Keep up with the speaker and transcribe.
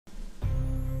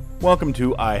Welcome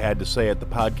to I Had to Say It, the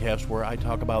podcast where I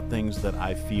talk about things that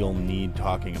I feel need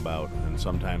talking about, and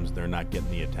sometimes they're not getting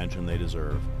the attention they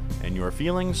deserve. And your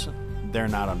feelings, they're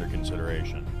not under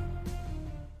consideration.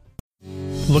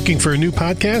 Looking for a new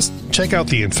podcast? Check out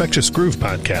the Infectious Groove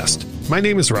podcast. My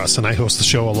name is Russ, and I host the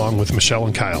show along with Michelle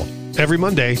and Kyle. Every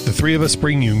Monday, the three of us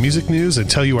bring you music news and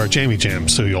tell you our jammy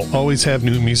jams, so you'll always have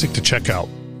new music to check out.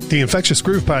 The Infectious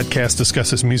Groove podcast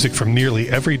discusses music from nearly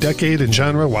every decade and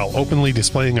genre while openly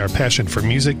displaying our passion for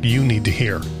music you need to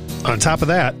hear. On top of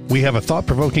that, we have a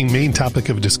thought-provoking main topic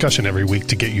of discussion every week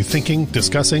to get you thinking,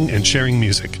 discussing, and sharing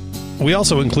music. We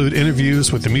also include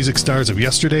interviews with the music stars of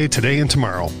yesterday, today, and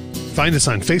tomorrow. Find us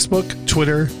on Facebook,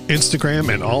 Twitter,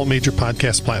 Instagram, and all major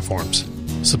podcast platforms.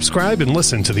 Subscribe and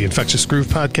listen to the Infectious Groove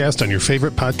podcast on your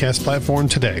favorite podcast platform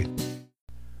today.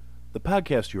 The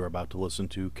podcast you are about to listen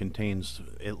to contains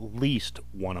at least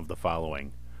one of the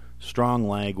following: strong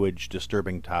language,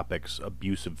 disturbing topics,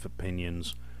 abusive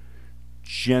opinions,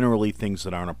 generally things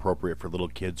that aren't appropriate for little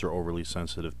kids or overly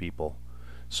sensitive people.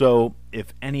 So,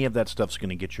 if any of that stuff's going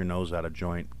to get your nose out of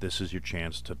joint, this is your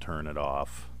chance to turn it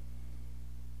off.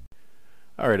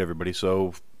 Alright everybody,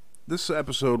 so this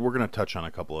episode we're going to touch on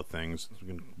a couple of things. It's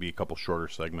going to be a couple shorter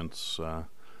segments.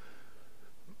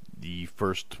 The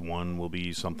first one will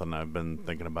be something I've been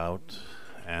thinking about,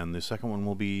 and the second one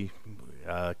will be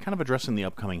kind of addressing the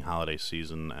upcoming holiday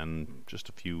season and just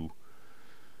a few...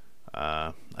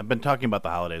 I've been talking about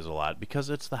the holidays a lot because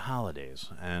it's the holidays,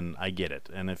 and I get it.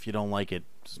 And if you don't like it,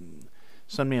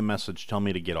 send me a message. Tell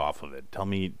me to get off of it.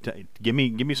 Give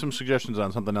me some suggestions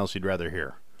on something else you'd rather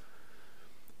hear.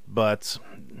 But,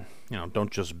 don't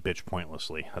just bitch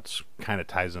pointlessly. That's kind of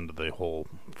ties into the whole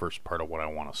first part of what I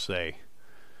want to say.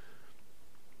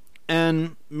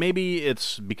 And maybe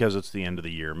it's because it's the end of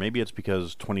the year. Maybe it's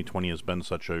because 2020 has been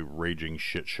such a raging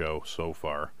shit show so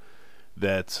far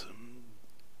that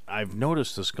I've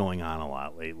noticed this going on a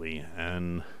lot lately.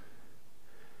 And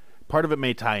part of it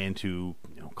may tie into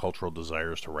cultural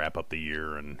desires to wrap up the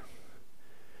year and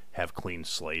have clean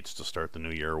slates to start the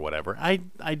new year or whatever.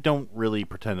 I don't really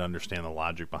pretend to understand the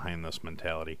logic behind this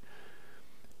mentality.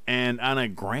 And on a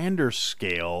grander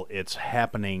scale, it's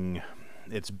happening.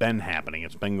 It's been happening.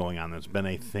 It's been going on. It's been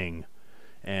a thing.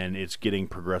 And it's getting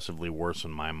progressively worse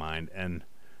in my mind. And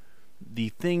the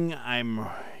thing I'm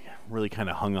really kind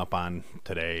of hung up on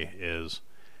today is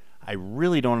I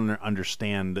really don't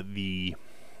understand the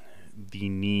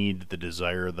need, the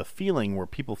desire, the feeling where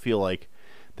people feel like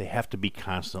they have to be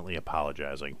constantly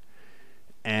apologizing.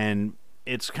 And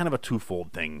it's kind of a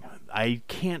twofold thing. I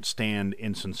can't stand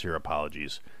insincere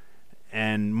apologies.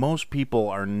 And most people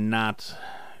are not...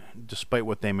 despite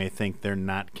what they may think, they're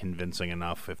not convincing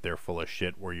enough if they're full of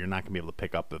shit, where you're not going to be able to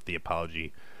pick up if the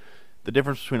apology... The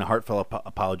difference between a heartfelt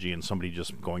apology and somebody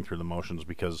just going through the motions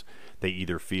because they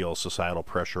either feel societal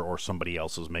pressure or somebody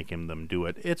else is making them do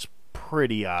it, it's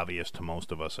pretty obvious to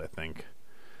most of us, I think.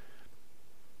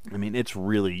 I mean, it's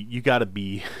really... You got to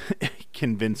be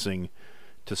convincing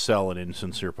to sell an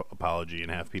insincere apology and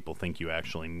have people think you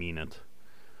actually mean it.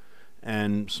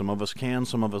 And some of us can,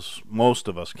 most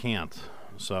of us can't.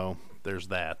 So, there's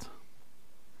that.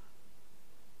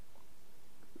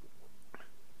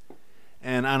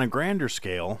 And on a grander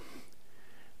scale,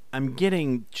 I'm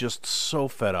getting just so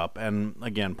fed up. And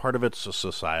again, part of it's a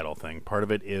societal thing. Part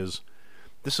of it is,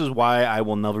 this is why I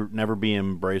will never be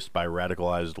embraced by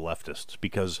radicalized leftists.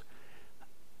 Because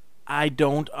I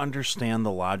don't understand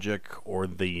the logic or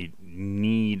the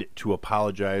need to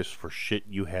apologize for shit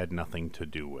you had nothing to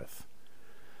do with.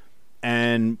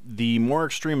 And the more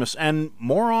extremists, and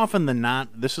more often than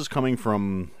not, this is coming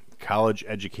from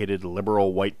college-educated,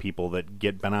 liberal white people that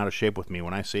get bent out of shape with me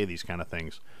when I say these kind of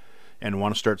things and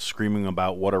want to start screaming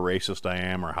about what a racist I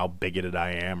am or how bigoted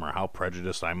I am or how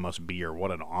prejudiced I must be or what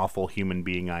an awful human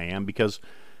being I am, because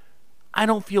I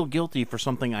don't feel guilty for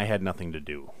something I had nothing to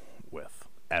do with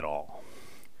at all.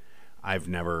 I've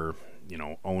never,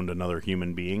 owned another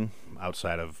human being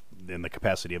outside of in the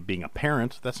capacity of being a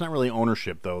parent. That's not really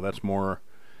ownership, though. That's more,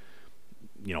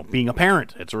 being a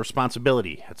parent. It's a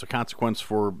responsibility. It's a consequence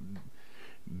for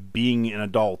being an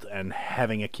adult and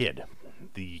having a kid.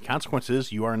 The consequence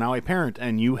is you are now a parent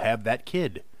and you have that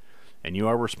kid. And you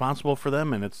are responsible for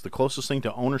them, and it's the closest thing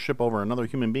to ownership over another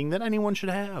human being that anyone should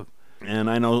have. And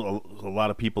I know a lot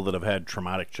of people that have had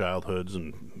traumatic childhoods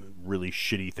and really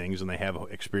shitty things, and they have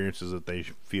experiences that they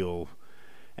feel...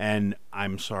 And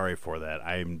I'm sorry for that.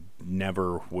 I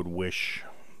never would wish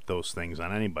those things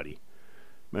on anybody.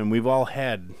 And we've all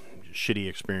had shitty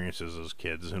experiences as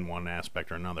kids in one aspect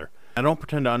or another. I don't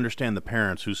pretend to understand the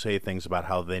parents who say things about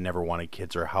how they never wanted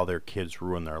kids or how their kids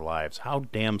ruin their lives. How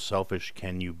damn selfish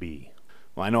can you be?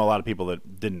 Well, I know a lot of people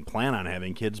that didn't plan on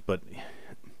having kids, but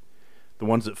the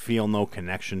ones that feel no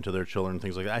connection to their children,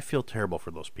 things like that, I feel terrible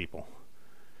for those people.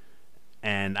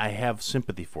 And I have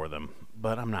sympathy for them,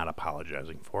 but I'm not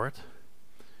apologizing for it.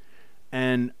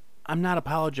 And I'm not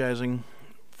apologizing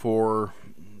for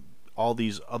all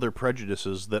these other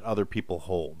prejudices that other people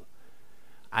hold.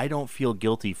 I don't feel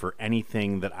guilty for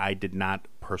anything that I did not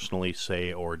personally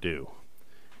say or do.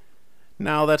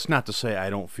 Now, that's not to say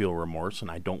I don't feel remorse and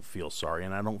I don't feel sorry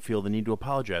and I don't feel the need to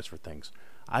apologize for things.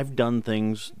 I've done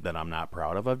things that I'm not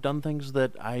proud of. I've done things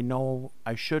that I know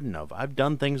I shouldn't have. I've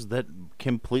done things that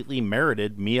completely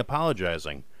merited me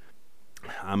apologizing.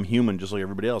 I'm human just like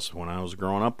everybody else. When I was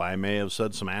growing up, I may have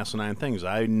said some asinine things.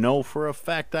 I know for a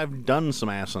fact I've done some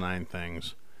asinine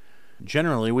things.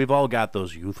 Generally, we've all got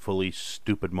those youthfully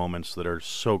stupid moments that are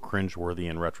so cringeworthy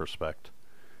in retrospect.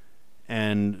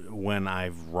 And when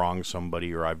I've wronged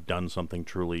somebody or I've done something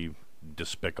truly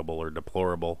despicable or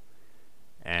deplorable,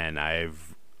 and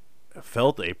I've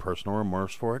felt a personal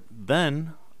remorse for it,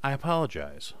 then I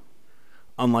apologize.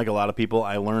 Unlike a lot of people,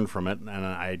 I learned from it, and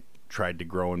I tried to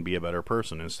grow and be a better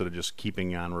person instead of just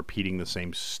keeping on repeating the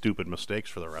same stupid mistakes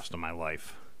for the rest of my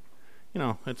life. You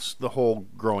know, it's the whole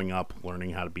growing up,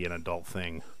 learning how to be an adult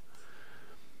thing.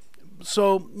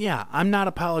 So, yeah, I'm not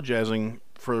apologizing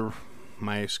for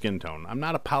my skin tone. I'm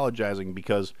not apologizing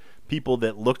because people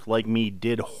that looked like me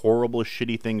did horrible,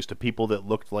 shitty things to people that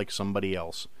looked like somebody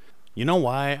else. You know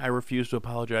why I refuse to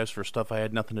apologize for stuff I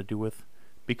had nothing to do with?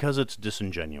 Because it's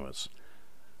disingenuous.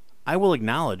 I will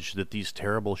acknowledge that these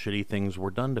terrible, shitty things were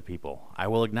done to people. I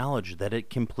will acknowledge that it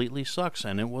completely sucks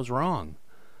and it was wrong.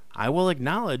 I will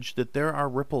acknowledge that there are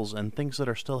ripples and things that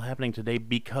are still happening today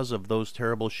because of those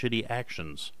terrible, shitty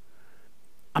actions.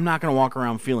 I'm not going to walk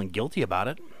around feeling guilty about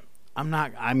it.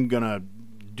 I'm going to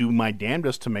do my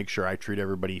damnedest to make sure I treat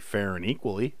everybody fair and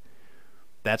equally.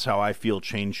 That's how I feel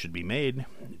change should be made.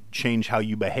 Change how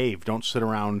you behave. Don't sit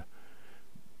around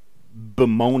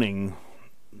bemoaning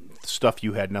stuff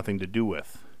you had nothing to do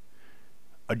with.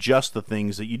 Adjust the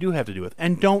things that you do have to do with.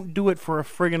 And don't do it for a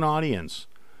friggin' audience.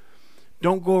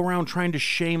 Don't go around trying to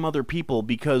shame other people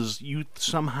because you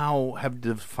somehow have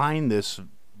defined this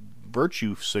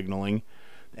virtue signaling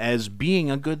as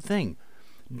being a good thing.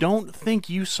 Don't think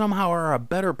you somehow are a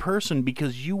better person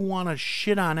because you want to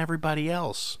shit on everybody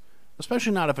else.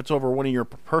 Especially not if it's over one of your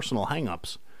personal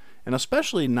hang-ups. And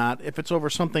especially not if it's over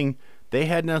something they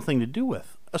had nothing to do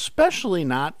with. Especially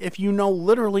not if you know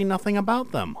literally nothing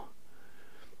about them.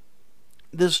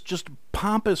 This just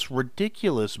pompous,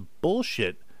 ridiculous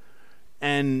bullshit.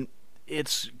 And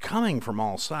it's coming from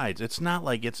all sides. It's not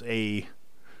like it's it's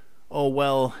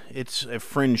a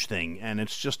fringe thing. And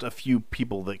it's just a few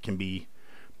people that can be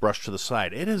brushed to the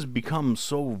side. It has become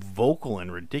so vocal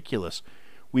and ridiculous.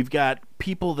 We've got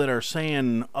people that are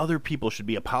saying other people should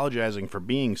be apologizing for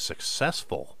being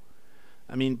successful.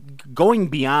 I mean, going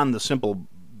beyond the simple,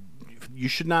 you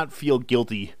should not feel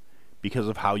guilty because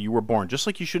of how you were born. Just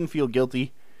like you shouldn't feel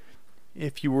guilty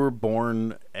if you were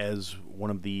born as one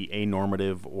of the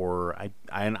anormative or, I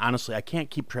honestly, I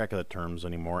can't keep track of the terms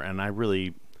anymore, and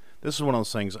this is one of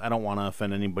those things, I don't want to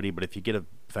offend anybody, but if you get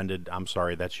offended, I'm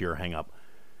sorry, that's your hang-up.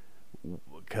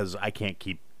 Because I can't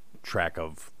keep track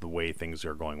of the way things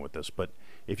are going with this. But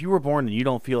if you were born and you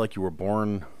don't feel like you were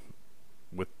born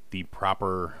with the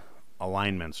proper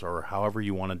alignments or however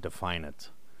you want to define it,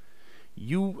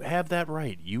 you have that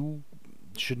right. You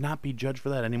should not be judged for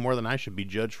that any more than I should be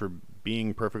judged for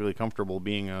being perfectly comfortable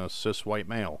being a cis white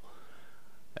male.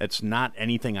 It's not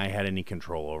anything I had any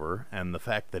control over, and the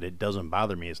fact that it doesn't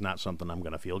bother me is not something I'm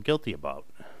going to feel guilty about.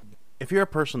 If you're a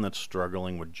person that's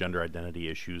struggling with gender identity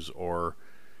issues or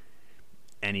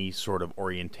any sort of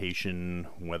orientation,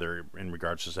 whether in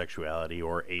regards to sexuality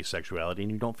or asexuality, and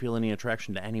you don't feel any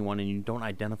attraction to anyone and you don't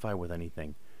identify with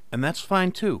anything, and that's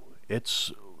fine too.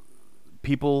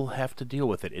 People have to deal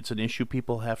with it. It's an issue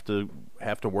people have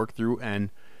to work through, and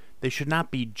they should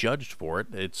not be judged for it.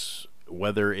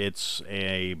 Whether it's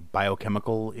a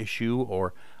biochemical issue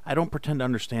or I don't pretend to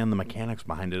understand the mechanics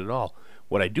behind it at all.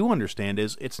 What I do understand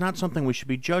is it's not something we should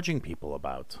be judging people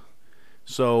about.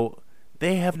 So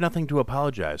they have nothing to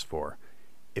apologize for.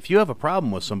 If you have a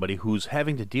problem with somebody who's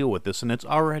having to deal with this and it's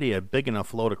already a big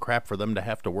enough load of crap for them to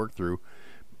have to work through,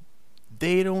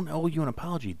 they don't owe you an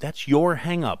apology. That's your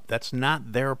hang-up. That's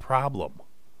not their problem.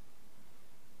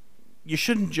 You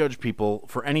shouldn't judge people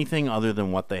for anything other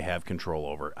than what they have control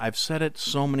over. I've said it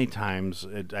so many times,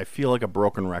 I feel like a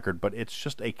broken record, but it's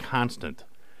just a constant.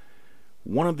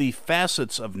 One of the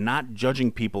facets of not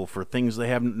judging people for things they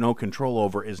have no control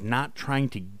over is not trying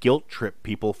to guilt trip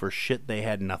people for shit they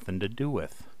had nothing to do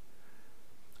with.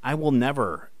 I will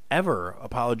never, ever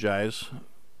apologize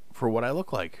for what I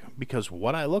look like, because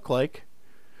what I look like,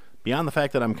 beyond the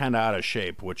fact that I'm kind of out of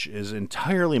shape, which is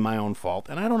entirely my own fault,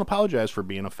 and I don't apologize for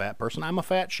being a fat person. I'm a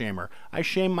fat shamer. I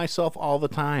shame myself all the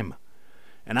time.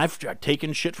 And I've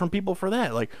taken shit from people for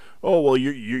that. Like, oh, well,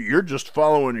 you're just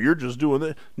following, you're just doing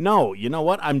that. No, you know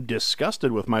what? I'm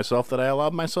disgusted with myself that I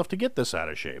allowed myself to get this out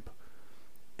of shape.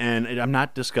 And I'm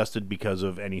not disgusted because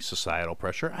of any societal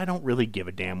pressure. I don't really give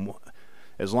a damn.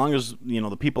 As long as,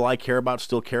 the people I care about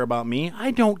still care about me,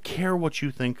 I don't care what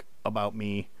you think about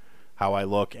me, how I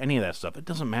look, any of that stuff. It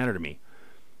doesn't matter to me.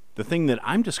 The thing that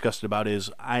I'm disgusted about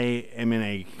is I am in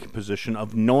a position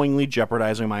of knowingly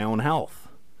jeopardizing my own health.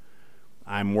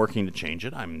 I'm working to change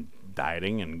it. I'm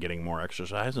dieting and getting more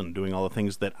exercise and doing all the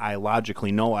things that I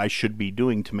logically know I should be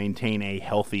doing to maintain a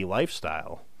healthy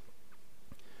lifestyle.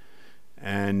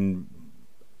 And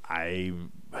I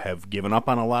have given up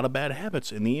on a lot of bad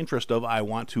habits in the interest of I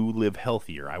want to live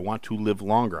healthier. I want to live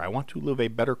longer. I want to live a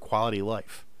better quality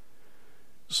life.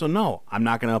 So no, I'm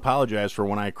not going to apologize for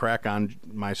when I crack on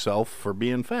myself for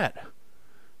being fat.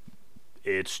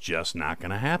 It's just not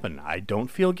going to happen. I don't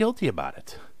feel guilty about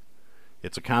it.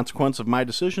 It's a consequence of my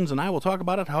decisions, and I will talk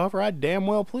about it however I damn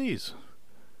well please.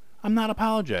 I'm not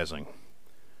apologizing.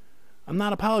 I'm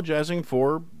not apologizing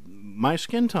for my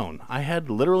skin tone. I had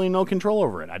literally no control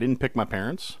over it. I didn't pick my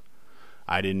parents.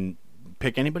 I didn't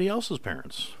pick anybody else's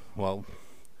parents. Well,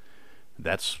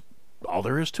 that's all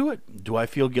there is to it. Do I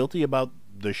feel guilty about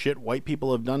the shit white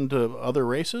people have done to other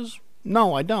races?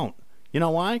 No, I don't. You know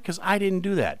why? Because I didn't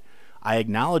do that. I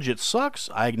acknowledge it sucks.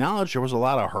 I acknowledge there was a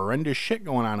lot of horrendous shit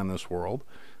going on in this world.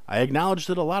 I acknowledge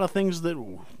that a lot of things that,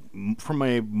 from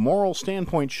a moral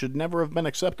standpoint, should never have been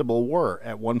acceptable were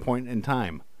at one point in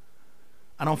time.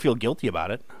 I don't feel guilty about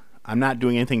it. I'm not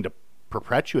doing anything to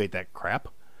perpetuate that crap.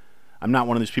 I'm not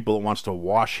one of these people that wants to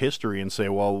wash history and say,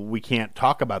 well, we can't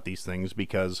talk about these things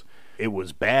because it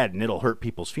was bad and it'll hurt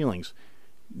people's feelings.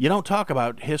 You don't talk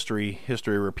about history.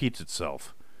 History repeats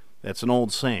itself. That's an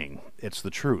old saying. It's the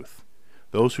truth.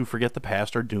 Those who forget the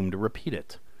past are doomed to repeat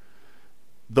it.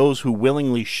 Those who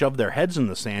willingly shove their heads in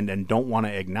the sand and don't want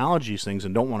to acknowledge these things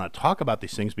and don't want to talk about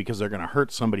these things because they're going to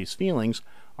hurt somebody's feelings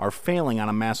are failing on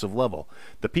a massive level.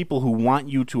 The people who want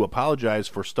you to apologize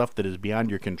for stuff that is beyond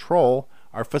your control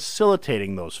are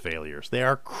facilitating those failures. They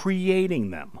are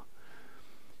creating them.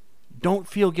 Don't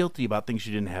feel guilty about things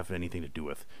you didn't have anything to do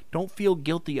with. Don't feel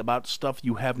guilty about stuff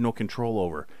you have no control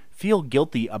over. Feel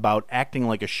guilty about acting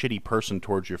like a shitty person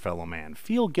towards your fellow man.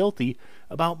 Feel guilty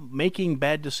about making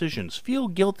bad decisions. Feel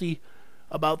guilty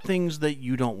about things that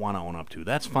you don't want to own up to.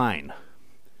 That's fine.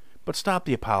 But stop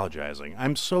the apologizing.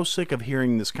 I'm so sick of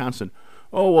hearing this constant,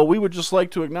 oh, well, we would just like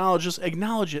to acknowledge this.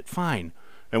 Acknowledge it, fine.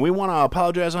 And we want to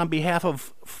apologize on behalf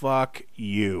of, fuck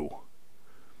you.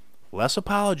 Less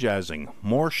apologizing,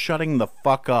 more shutting the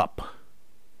fuck up.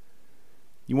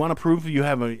 You want to prove you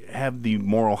have the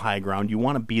moral high ground. You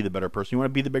want to be the better person. You want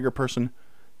to be the bigger person.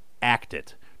 Act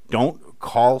it. Don't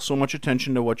call so much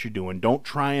attention to what you're doing. Don't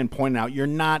try and point out. You're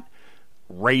not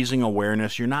raising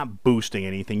awareness. You're not boosting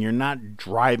anything. You're not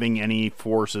driving any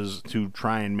forces to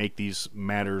try and make these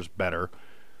matters better.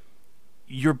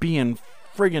 You're being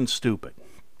friggin' stupid.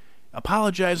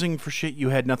 Apologizing for shit you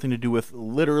had nothing to do with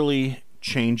literally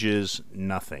changes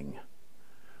nothing.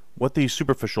 What these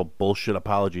superficial bullshit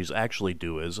apologies actually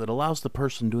do is it allows the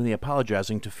person doing the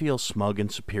apologizing to feel smug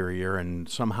and superior and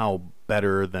somehow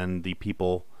better than the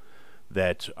people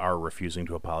that are refusing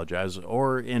to apologize,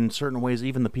 or in certain ways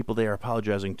even the people they are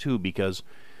apologizing to, because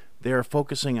they are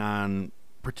focusing on,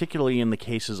 particularly in the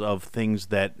cases of things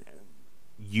that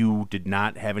you did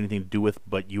not have anything to do with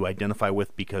but you identify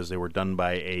with because they were done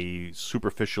by a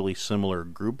superficially similar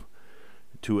group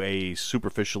to a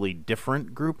superficially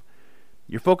different group.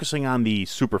 You're focusing on the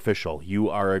superficial. You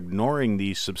are ignoring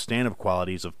the substantive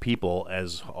qualities of people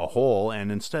as a whole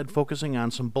and instead focusing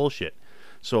on some bullshit.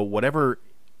 So whatever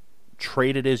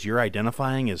trait it is you're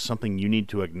identifying as something you need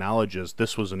to acknowledge as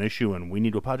this was an issue and we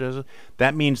need to apologize,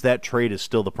 that means that trait is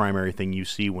still the primary thing you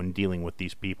see when dealing with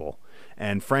these people.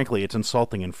 And frankly, it's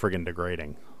insulting and friggin'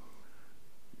 degrading.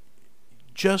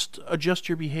 Just adjust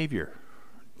your behavior.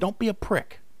 Don't be a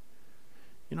prick.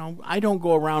 You know, I don't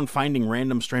go around finding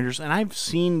random strangers, and I've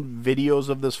seen videos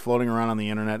of this floating around on the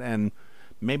internet, and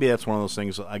maybe that's one of those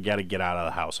things, I got to get out of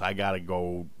the house. I got to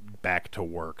go back to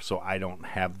work, so I don't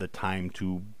have the time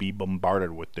to be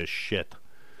bombarded with this shit.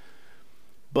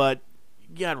 But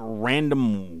you got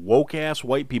random woke-ass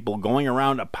white people going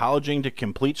around apologizing to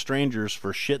complete strangers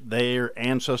for shit their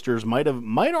ancestors might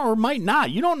or might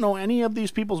not. You don't know any of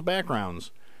these people's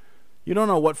backgrounds. You don't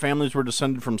know what families were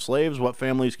descended from slaves, what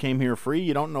families came here free.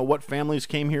 You don't know what families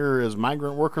came here as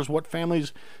migrant workers, what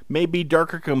families may be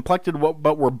darker complected,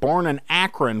 but were born in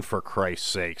Akron, for Christ's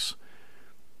sakes.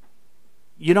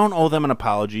 You don't owe them an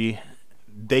apology.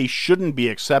 They shouldn't be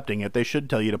accepting it. They should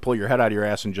tell you to pull your head out of your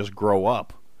ass and just grow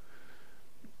up.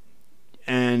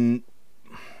 And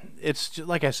it's just,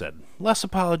 like I said, less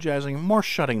apologizing, more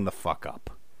shutting the fuck up.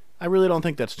 I really don't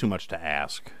think that's too much to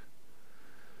ask.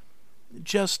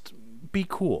 Just be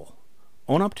cool.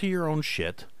 Own up to your own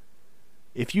shit.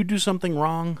 If you do something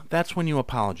wrong, that's when you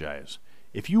apologize.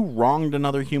 If you wronged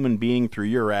another human being through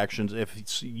your actions,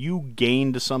 if you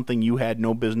gained something you had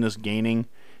no business gaining,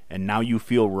 and now you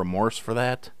feel remorse for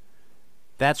that,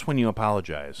 that's when you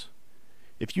apologize.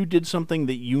 If you did something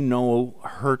that you know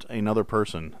hurt another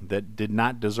person that did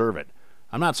not deserve it,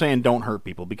 I'm not saying don't hurt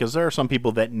people, because there are some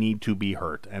people that need to be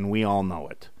hurt, and we all know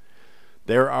it.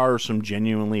 There are some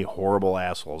genuinely horrible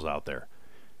assholes out there,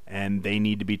 and they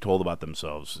need to be told about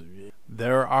themselves.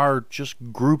 There are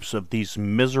just groups of these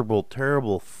miserable,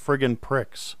 terrible friggin'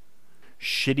 pricks,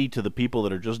 shitty to the people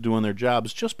that are just doing their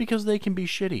jobs just because they can be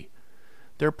shitty.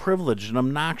 They're privileged and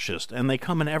obnoxious, and they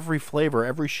come in every flavor,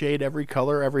 every shade, every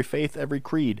color, every faith, every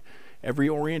creed, every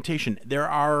orientation. There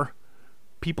are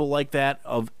people like that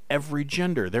of every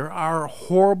gender. There are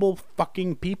horrible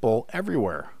fucking people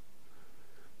everywhere.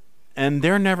 And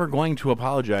they're never going to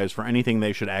apologize for anything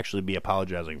they should actually be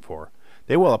apologizing for.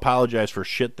 They will apologize for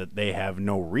shit that they have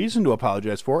no reason to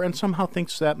apologize for, and somehow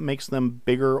thinks that makes them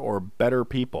bigger or better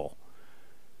people.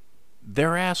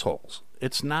 They're assholes.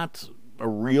 It's not a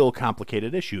real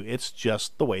complicated issue. It's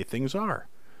just the way things are.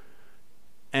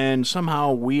 And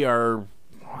somehow we are,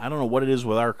 I don't know what it is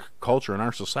with our culture and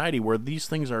our society, where these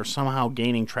things are somehow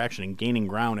gaining traction and gaining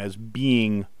ground as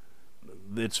being,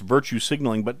 it's virtue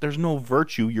signaling, but there's no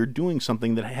virtue. You're doing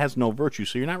something that has no virtue,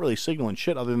 so you're not really signaling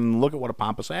shit other than look at what a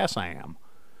pompous ass I am.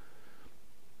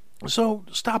 So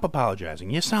stop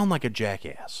apologizing. You sound like a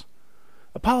jackass.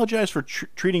 Apologize for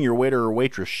treating your waiter or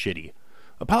waitress shitty.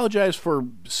 Apologize for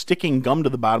sticking gum to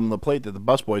the bottom of the plate that the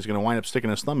busboy is going to wind up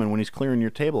sticking his thumb in when he's clearing your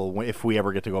table if we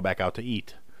ever get to go back out to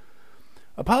eat.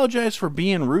 Apologize for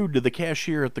being rude to the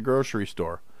cashier at the grocery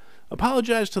store.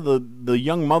 Apologize to the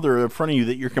young mother in front of you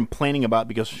that you're complaining about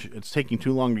because it's taking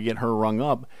too long to get her rung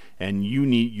up, and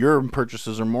your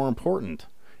purchases are more important.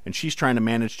 And she's trying to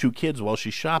manage 2 kids while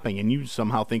she's shopping, and you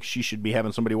somehow think she should be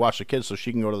having somebody watch the kids so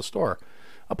she can go to the store.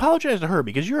 Apologize to her,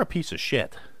 because you're a piece of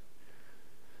shit.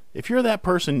 If you're that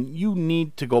person, you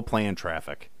need to go play in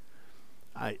traffic.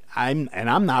 I'm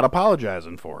not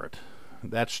apologizing for it.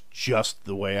 That's just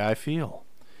the way I feel.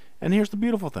 And here's the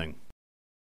beautiful thing.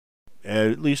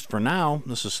 At least for now,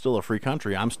 this is still a free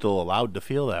country. I'm still allowed to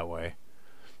feel that way.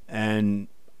 And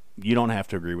you don't have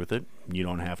to agree with it. You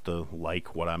don't have to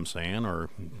like what I'm saying, or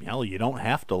hell, you don't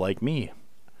have to like me.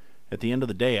 At the end of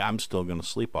the day, I'm still going to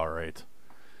sleep all right.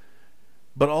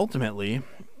 But ultimately,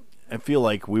 I feel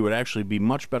like we would actually be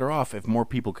much better off if more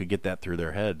people could get that through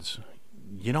their heads.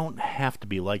 You don't have to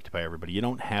be liked by everybody. You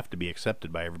don't have to be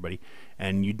accepted by everybody.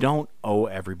 And you don't owe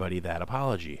everybody that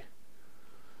apology.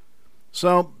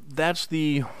 So that's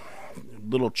the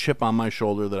little chip on my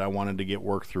shoulder that I wanted to get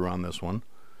worked through on this one.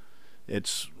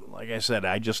 It's, like I said,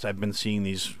 I've been seeing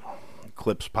these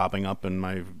clips popping up in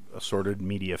my assorted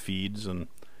media feeds, and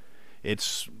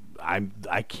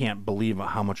I can't believe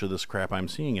how much of this crap I'm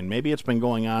seeing. And maybe it's been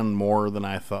going on more than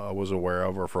I thought I was aware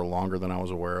of, or for longer than I was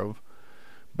aware of.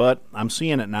 But I'm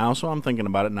seeing it now, so I'm thinking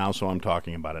about it now, so I'm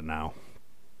talking about it now.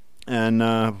 And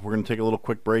we're going to take a little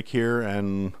quick break here,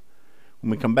 and when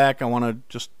we come back, I want to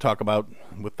just talk about,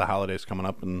 with the holidays coming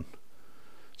up, and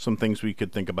some things we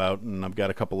could think about. And I've got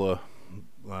a couple of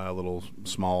little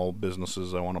small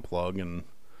businesses I want to plug, and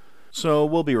so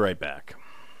we'll be right back.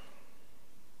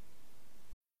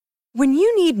 When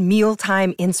you need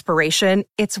mealtime inspiration,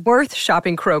 it's worth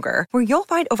shopping Kroger, where you'll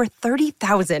find over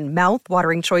 30,000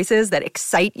 mouth-watering choices that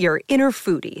excite your inner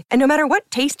foodie. And no matter what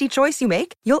tasty choice you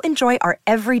make, you'll enjoy our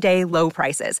everyday low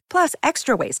prices, plus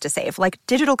extra ways to save, like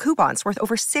digital coupons worth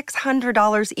over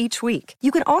 $600 each week.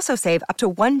 You can also save up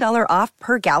to $1 off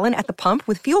per gallon at the pump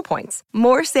with fuel points.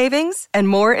 More savings and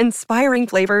more inspiring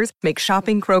flavors make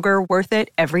shopping Kroger worth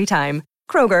it every time.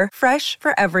 Kroger, fresh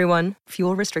for everyone.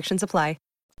 Fuel restrictions apply.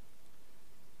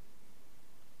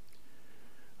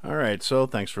 All right, so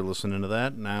thanks for listening to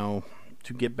that. Now,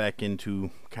 to get back into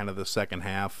kind of the second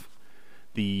half,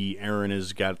 Aaron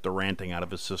has got the ranting out of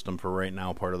his system for right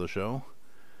now part of the show.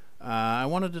 I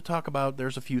wanted to talk about,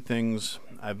 there's a few things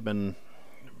I've been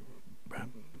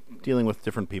dealing with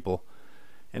different people,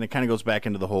 and it kind of goes back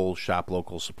into the whole shop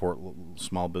local, support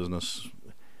small business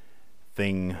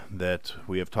thing that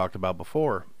we have talked about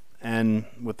before. And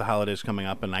with the holidays coming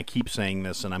up, and I keep saying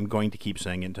this, and I'm going to keep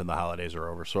saying it until the holidays are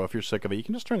over. So if you're sick of it, you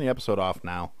can just turn the episode off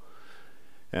now.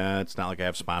 It's not like I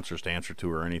have sponsors to answer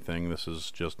to or anything. This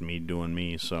is just me doing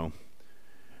me. So,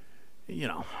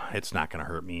 it's not going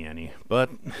to hurt me any.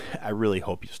 But I really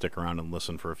hope you stick around and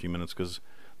listen for a few minutes, because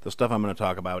the stuff I'm going to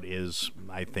talk about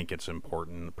I think it's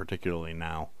important, particularly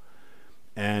now.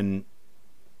 And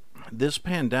this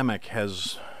pandemic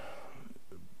has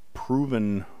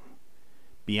proven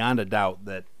beyond a doubt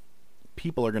that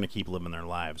people are going to keep living their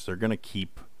lives. They're going to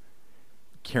keep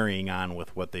carrying on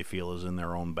with what they feel is in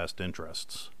their own best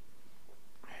interests,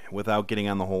 without getting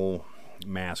on the whole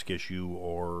mask issue,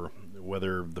 or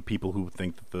whether the people who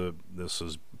think that this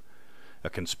is a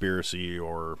conspiracy,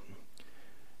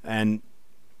 and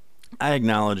I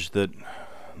acknowledge that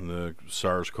the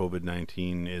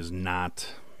SARS-CoV-19 is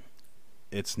not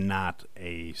a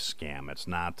scam. It's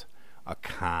not a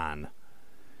con.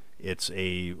 It's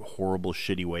a horrible,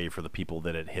 shitty way for the people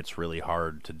that it hits really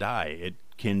hard to die. It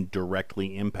can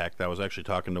directly impact. I was actually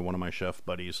talking to one of my chef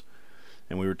buddies,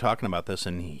 and we were talking about this,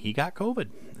 and he got COVID,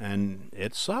 and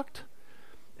it sucked.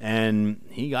 And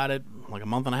he got it like a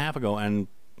month and a half ago, and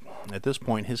at this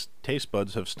point, his taste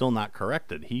buds have still not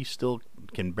corrected. He still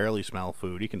can barely smell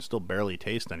food. He can still barely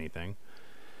taste anything.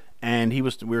 And we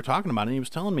were talking about it, and he was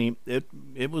telling me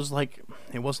it was like,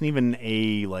 it wasn't even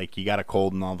like you got a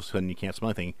cold and all of a sudden you can't smell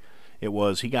anything. It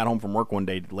was, he got home from work one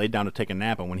day, laid down to take a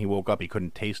nap, and when he woke up, he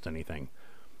couldn't taste anything.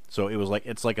 So it was like,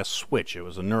 it's like a switch. It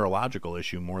was a neurological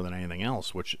issue more than anything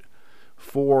else, which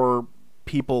for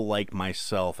people like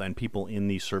myself and people in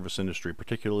the service industry,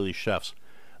 particularly chefs,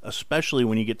 especially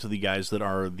when you get to the guys that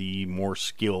are the more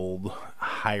skilled,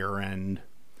 higher end,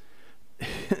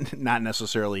 not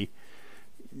necessarily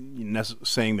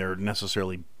saying they're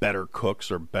necessarily better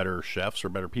cooks or better chefs or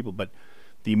better people, but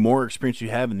the more experience you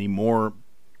have and the more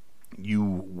you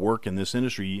work in this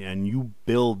industry and you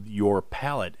build your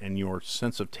palate and your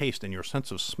sense of taste and your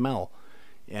sense of smell,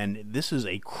 and this is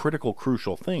a critical,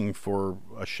 crucial thing for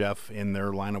a chef in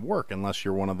their line of work, unless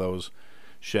you're one of those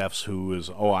chefs who is,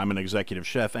 I'm an executive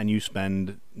chef, and you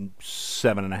spend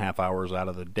 7.5 hours out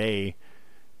of the day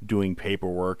doing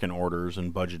paperwork and orders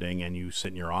and budgeting, and you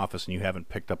sit in your office and you haven't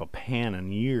picked up a pan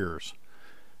in years.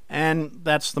 And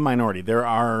that's the minority.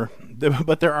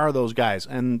 But there are those guys,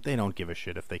 and they don't give a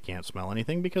shit if they can't smell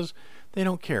anything, because they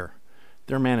don't care.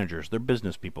 They're managers, they're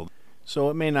business people. So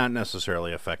it may not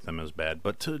necessarily affect them as bad.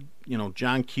 But to,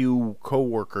 John Q.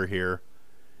 co-worker here,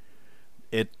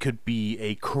 it could be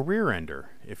a career ender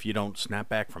if you don't snap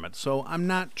back from it. So I'm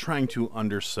not trying to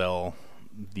undersell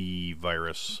the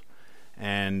virus,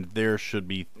 and there should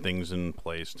be things in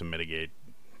place to mitigate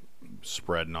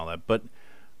spread and all that. But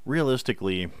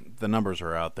realistically, the numbers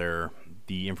are out there,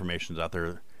 the information's out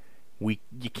there. You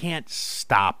can't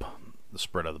stop the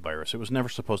spread of the virus. It was never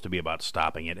supposed to be about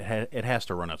stopping it. It has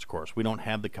to run its course. We don't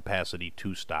have the capacity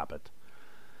to stop it.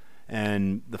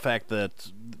 And the fact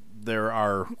that there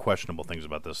are questionable things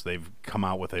about this. They've come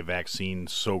out with a vaccine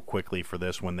so quickly for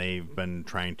this when they've been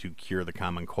trying to cure the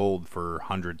common cold for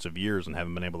hundreds of years and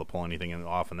haven't been able to pull anything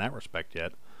off in that respect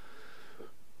yet.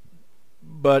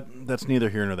 But that's neither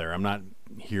here nor there. I'm not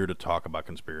here to talk about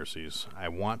conspiracies. I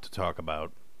want to talk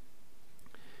about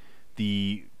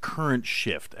the current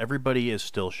shift. Everybody is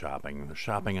still shopping. They're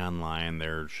shopping online.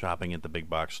 They're shopping at the big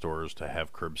box stores to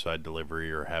have curbside delivery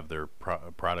or have their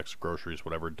products, groceries,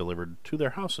 whatever, delivered to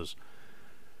their houses.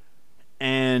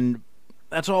 And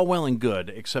that's all well and good,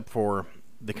 except for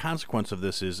the consequence of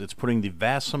this is it's putting the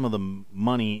vast sum of the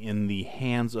money in the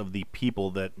hands of the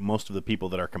people that most of the people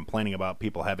that are complaining about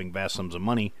people having vast sums of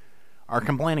money are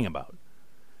complaining about.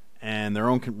 And their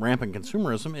own rampant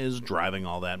consumerism is driving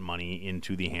all that money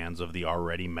into the hands of the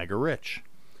already mega rich,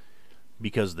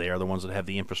 because they are the ones that have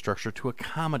the infrastructure to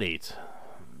accommodate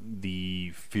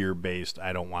the fear-based,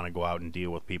 I don't want to go out and deal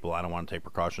with people, I don't want to take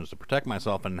precautions to protect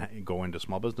myself and go into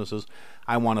small businesses.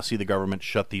 I want to see the government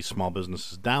shut these small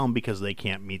businesses down because they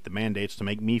can't meet the mandates to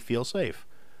make me feel safe.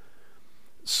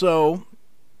 So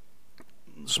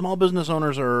small business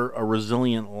owners are a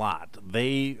resilient lot.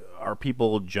 They are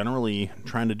people generally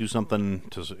trying to do something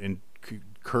to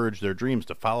encourage their dreams,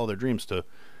 to follow their dreams, to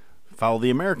follow the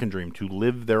American dream, to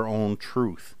live their own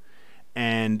truth.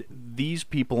 And these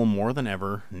people more than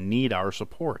ever need our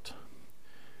support.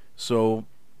 So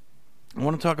I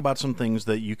want to talk about some things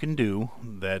that you can do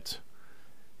that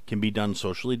can be done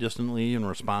socially distantly and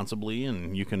responsibly,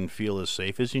 and you can feel as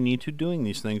safe as you need to doing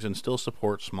these things and still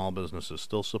support small businesses,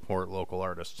 still support local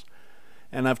artists.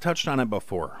 And I've touched on it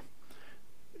before.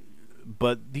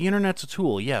 But the internet's a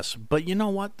tool, yes. But you know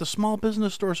what? The small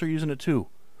business stores are using it too.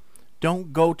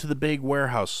 Don't go to the big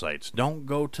warehouse sites. Don't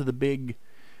go to the big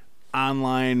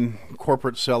online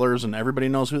corporate sellers, and everybody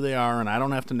knows who they are, and I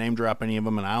don't have to name drop any of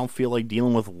them, and I don't feel like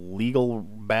dealing with legal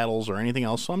battles or anything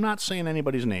else, so I'm not saying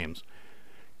anybody's names.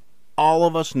 All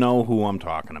of us know who I'm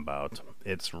talking about.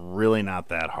 It's really not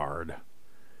that hard.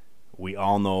 We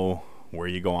all know where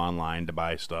you go online to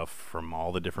buy stuff from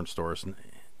all the different stores and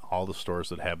all the stores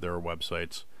that have their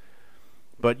websites.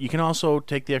 But you can also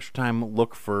take the extra time,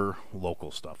 look for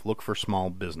local stuff, look for small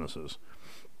businesses.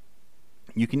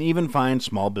 You can even find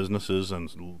small businesses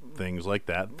and things like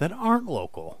that that aren't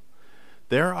local.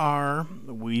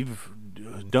 We've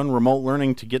done remote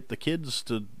learning to get the kids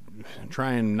to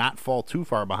try and not fall too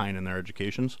far behind in their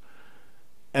educations.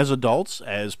 As adults,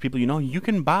 as people you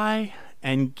can buy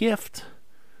and gift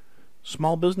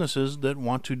small businesses that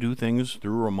want to do things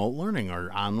through remote learning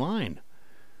or online.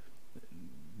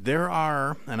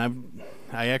 And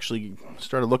I actually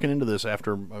started looking into this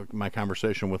after my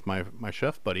conversation with my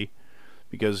chef buddy,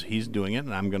 because he's doing it,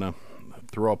 and I'm going to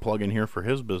throw a plug in here for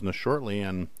his business shortly,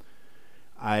 and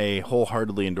I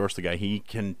wholeheartedly endorse the guy. He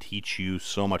can teach you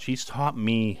so much. He's taught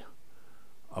me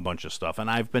a bunch of stuff, and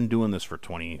I've been doing this for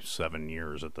 27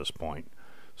 years at this point.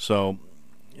 So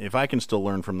if I can still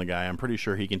learn from the guy, I'm pretty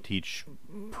sure he can teach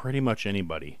pretty much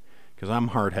anybody, because I'm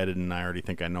hard-headed and I already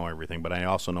think I know everything, but I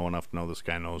also know enough to know this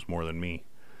guy knows more than me.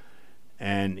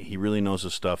 And he really knows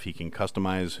his stuff. He can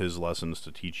customize his lessons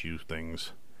to teach you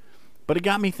things. But it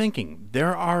got me thinking,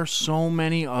 there are so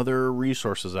many other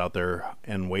resources out there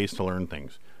and ways to learn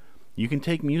things. You can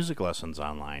take music lessons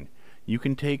online. You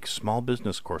can take small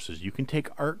business courses. You can take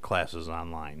art classes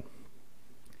online.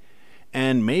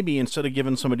 And maybe instead of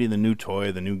giving somebody the new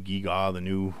toy, the new Giga, the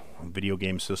new video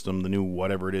game system, the new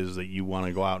whatever it is that you want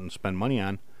to go out and spend money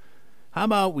on, how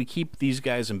about we keep these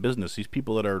guys in business, these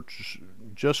people that are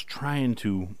just trying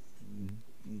to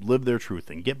live their truth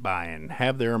and get by and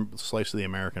have their slice of the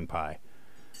American pie.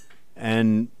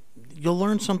 And you'll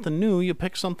learn something new, you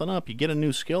pick something up, you get a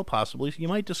new skill possibly, you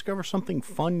might discover something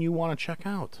fun you want to check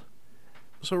out.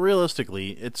 So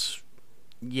realistically,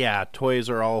 toys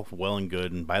are all well and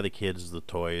good, and buy the kids the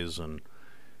toys,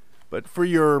 but for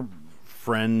your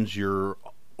friends, your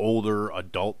older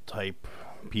adult type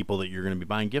people that you're going to be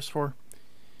buying gifts for,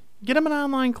 get them an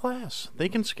online class. They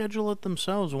can schedule it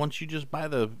themselves once you just buy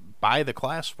the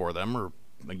class for them, or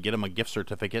get them a gift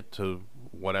certificate to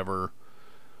whatever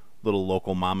little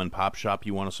local mom and pop shop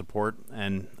you want to support.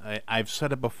 And I've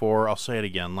said it before, I'll say it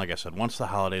again. Like I said, once the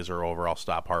holidays are over, I'll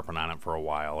stop harping on it for a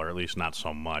while, or at least not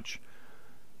so much.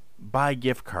 Buy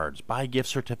gift cards, buy gift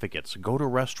certificates, go to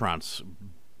restaurants,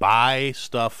 buy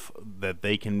stuff that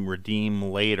they can redeem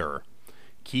later.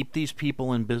 Keep these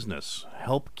people in business.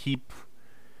 Help keep...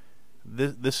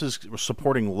 This is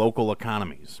supporting local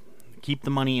economies. Keep the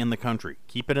money in the country.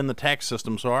 Keep it in the tax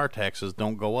system so our taxes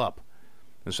don't go up.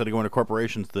 Instead of going to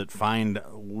corporations that find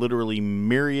literally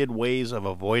myriad ways of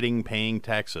avoiding paying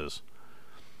taxes.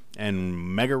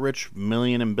 And mega-rich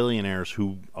million and billionaires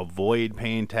who avoid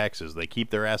paying taxes. They keep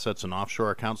their assets in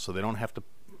offshore accounts so they don't have to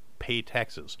pay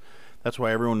taxes. That's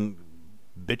why everyone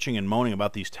bitching and moaning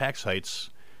about these tax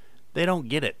hikes, they don't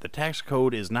get it. The tax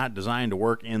code is not designed to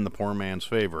work in the poor man's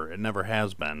favor. It never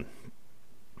has been.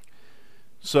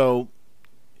 So,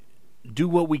 do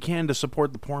what we can to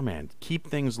support the poor man. Keep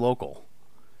things local.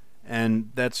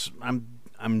 And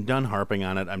I'm done harping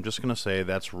on it. I'm just going to say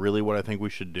that's really what I think we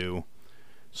should do.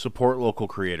 Support local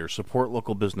creators, support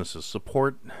local businesses,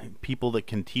 support people that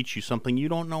can teach you something you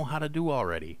don't know how to do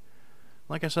already.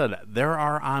 Like I said, there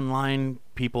are online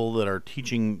people that are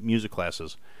teaching music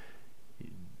classes.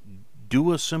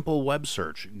 Do a simple web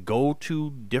search. Go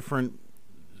to different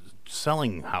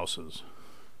selling houses.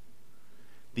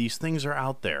 These things are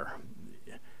out there.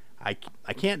 I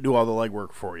can't do all the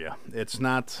legwork for you. It's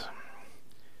not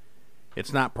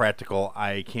practical.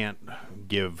 I can't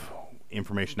give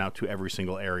information out to every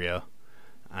single area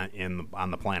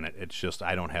on the planet. It's just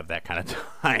I don't have that kind of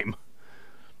time.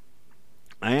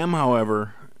 I am,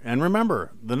 however, and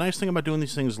remember, the nice thing about doing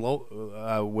these things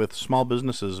with small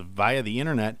businesses via the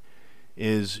internet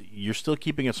is you're still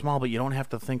keeping it small, but you don't have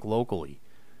to think locally.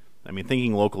 I mean,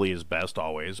 thinking locally is best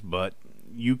always, but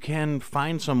you can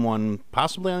find someone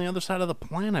possibly on the other side of the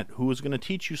planet who is going to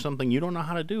teach you something you don't know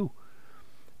how to do.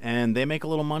 And they make a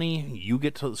little money, you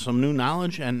get some new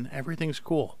knowledge, and everything's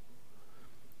cool.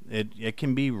 It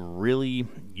can be really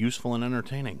useful and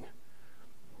entertaining.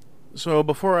 So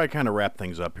before I kind of wrap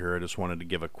things up here, I just wanted to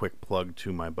give a quick plug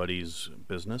to my buddy's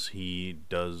business. He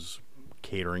does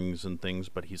caterings and things,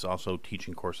 but he's also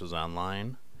teaching courses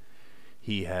online.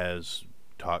 He has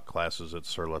taught classes at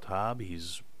Sur La Table.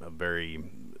 He's a very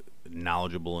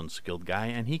knowledgeable and skilled guy,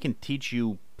 and he can teach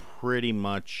you pretty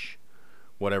much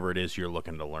whatever it is you're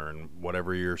looking to learn,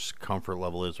 whatever your comfort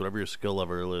level is, whatever your skill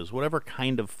level is, whatever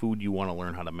kind of food you want to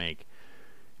learn how to make.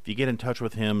 If you get in touch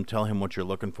with him, tell him what you're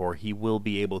looking for, he will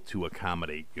be able to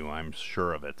accommodate you, I'm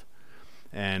sure of it.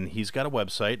 And he's got a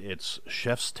website. It's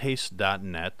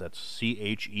chefstaste.net. That's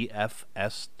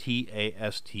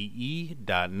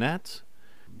CHEFSTASTE.net.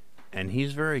 And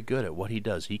he's very good at what he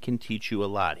does. He can teach you a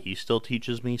lot. He still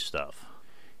teaches me stuff.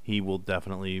 He will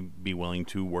definitely be willing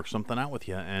to work something out with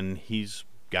you. And he's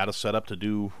got a setup to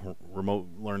do remote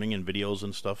learning and videos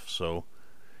and stuff. So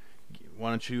why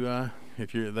don't you,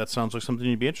 if that sounds like something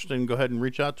you'd be interested in, go ahead and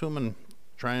reach out to him and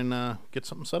try and get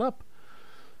something set up.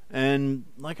 And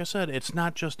like I said, it's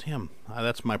not just him.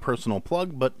 That's my personal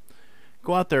plug, but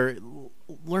go out there,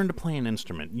 learn to play an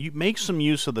instrument. You make some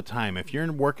use of the time. If you're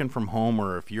working from home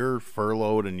or if you're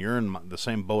furloughed and you're in the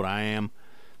same boat I am,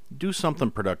 do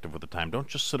something productive with the time. Don't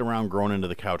just sit around grown into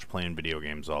the couch playing video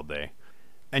games all day.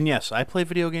 And yes, I play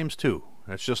video games too.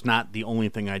 That's just not the only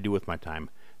thing I do with my time.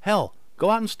 Hell, go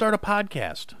out and start a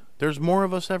podcast. There's more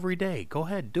of us every day. Go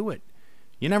ahead, do it.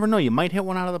 You never know. You might hit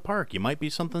one out of the park. You might be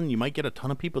something. You might get a ton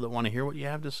of people that want to hear what you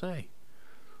have to say.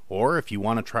 Or if you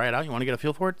want to try it out, you want to get a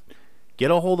feel for it,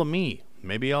 get a hold of me.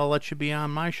 Maybe I'll let you be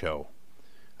on my show.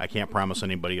 I can't promise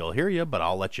anybody will hear you, but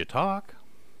I'll let you talk.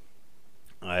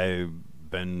 I've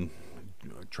been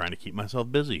trying to keep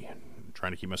myself busy,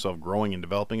 trying to keep myself growing and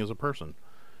developing as a person.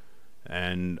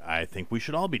 And I think we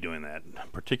should all be doing that.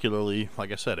 Particularly,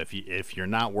 like I said, if you're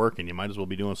not working, you might as well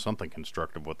be doing something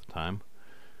constructive with the time.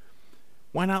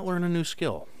 Why not learn a new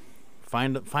skill?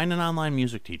 Find an online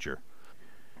music teacher.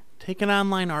 Take an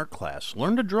online art class.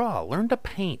 Learn to draw. Learn to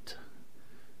paint.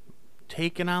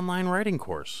 Take an online writing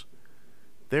course.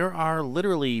 There are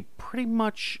literally pretty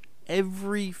much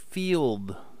every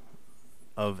field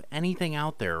of anything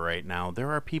out there right now.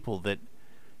 There are people that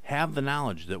have the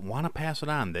knowledge, that want to pass it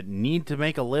on, that need to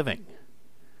make a living.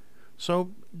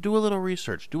 So do a little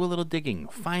research, do a little digging,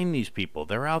 find these people.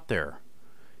 They're out there.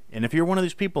 And if you're one of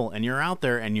these people and you're out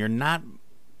there and you're not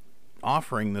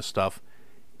offering this stuff,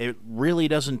 it really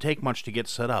doesn't take much to get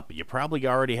set up. You probably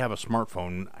already have a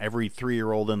smartphone. Every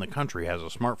 3-year-old in the country has a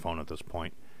smartphone at this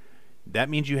point. That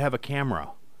means you have a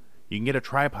camera. You can get a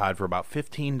tripod for about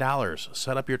 $15.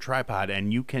 Set up your tripod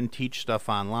and you can teach stuff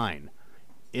online.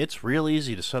 It's real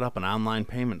easy to set up an online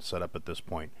payment setup at this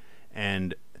point.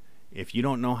 And if you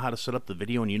don't know how to set up the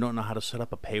video and you don't know how to set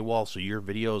up a paywall so your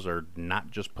videos are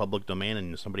not just public domain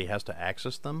and somebody has to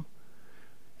access them,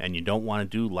 and you don't want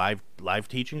to do live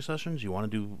teaching sessions, you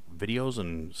want to do videos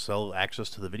and sell access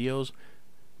to the videos,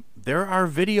 there are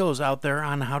videos out there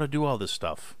on how to do all this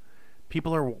stuff.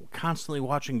 People are constantly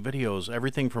watching videos,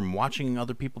 everything from watching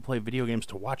other people play video games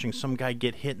to watching some guy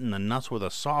get hit in the nuts with a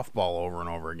softball over and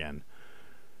over again.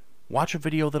 Watch a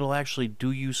video that'll actually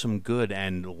do you some good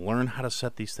and learn how to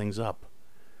set these things up.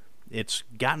 It's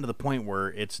gotten to the point where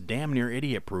it's damn near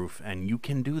idiot-proof, and you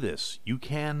can do this. You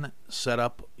can set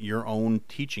up your own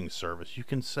teaching service. You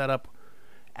can set up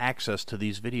access to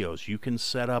these videos. You can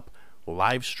set up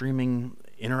live streaming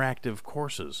interactive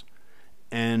courses.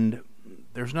 And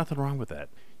there's nothing wrong with that.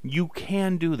 You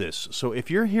can do this. So if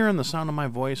you're hearing the sound of my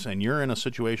voice and you're in a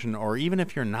situation, or even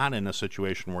if you're not in a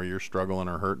situation where you're struggling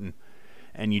or hurting,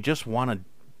 and you just want to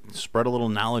spread a little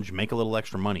knowledge, make a little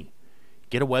extra money,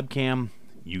 get a webcam.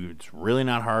 It's really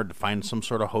not hard to find some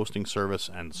sort of hosting service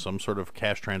and some sort of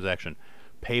cash transaction.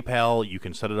 PayPal, you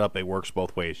can set it up. It works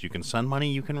both ways. You can send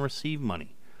money, you can receive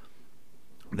money.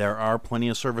 There are plenty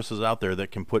of services out there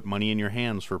that can put money in your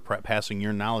hands for passing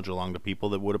your knowledge along to people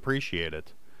that would appreciate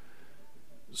it.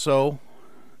 So,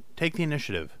 take the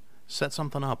initiative. Set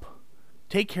something up.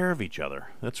 Take care of each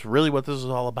other. That's really what this is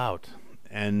all about.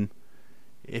 And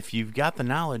if you've got the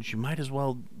knowledge, you might as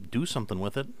well do something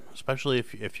with it, especially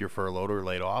if you're furloughed or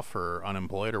laid off or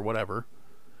unemployed or whatever.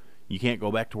 You can't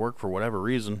go back to work for whatever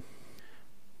reason.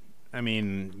 I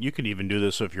mean, you could even do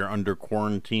this if you're under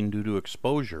quarantine due to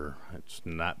exposure. It's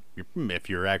not, if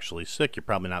you're actually sick, you're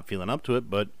probably not feeling up to it,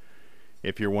 but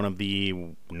if you're one of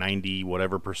the 90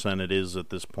 whatever percent it is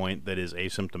at this point that is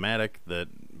asymptomatic, that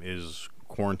is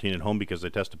quarantined at home because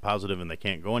they tested positive and they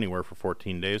can't go anywhere for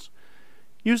 14 days,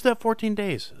 use that 14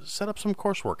 days. Set up some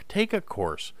coursework. Take a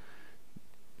course.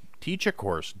 Teach a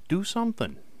course. Do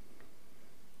something.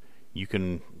 You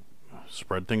can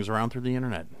spread things around through the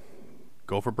internet.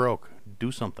 Go for broke.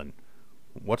 Do something.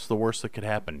 What's the worst that could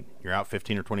happen? You're out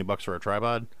 $15 or $20 for a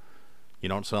tripod. You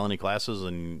don't sell any classes,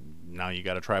 and now you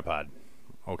got a tripod.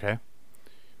 Okay.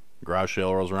 Garage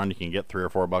sale rolls around. You can get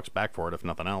 $3 or $4 back for it, if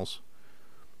nothing else.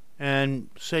 And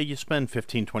say you spend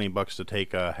 $15, $20 to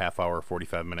take a half-hour,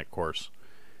 45-minute course.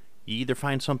 You either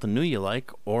find something new you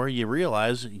like, or you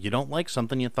realize you don't like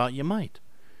something you thought you might.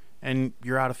 and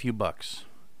you're out a few bucks.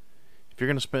 If you're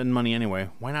going to spend money anyway,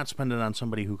 why not spend it on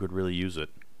somebody who could really use it?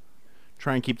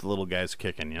 Try and keep the little guys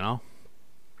kicking, you know?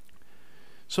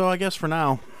 So I guess for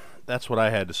now, that's what I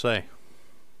had to say.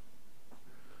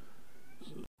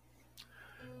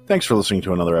 Thanks for listening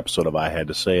to another episode of I Had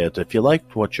to Say It. If you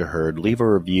liked what you heard, leave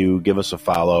a review, give us a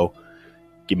follow,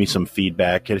 give me some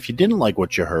feedback. And if you didn't like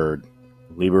what you heard,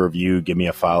 leave a review, give me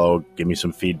a follow, give me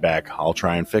some feedback. I'll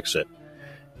try and fix it.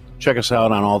 Check us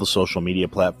out on all the social media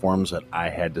platforms. At I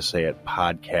Had to Say It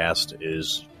podcast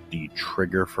is the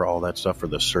trigger for all that stuff, for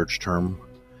the search term.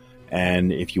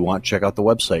 And if you want, check out the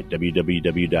website,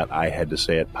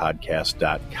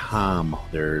 www.ihadtosayitpodcast.com.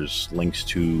 There's links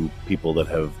to people that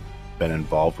have been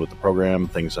involved with the program,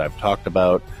 things I've talked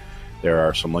about. There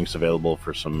are some links available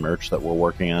for some merch that we're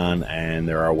working on, and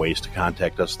there are ways to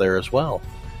contact us there as well.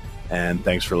 And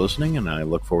thanks for listening, and I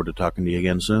look forward to talking to you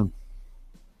again soon.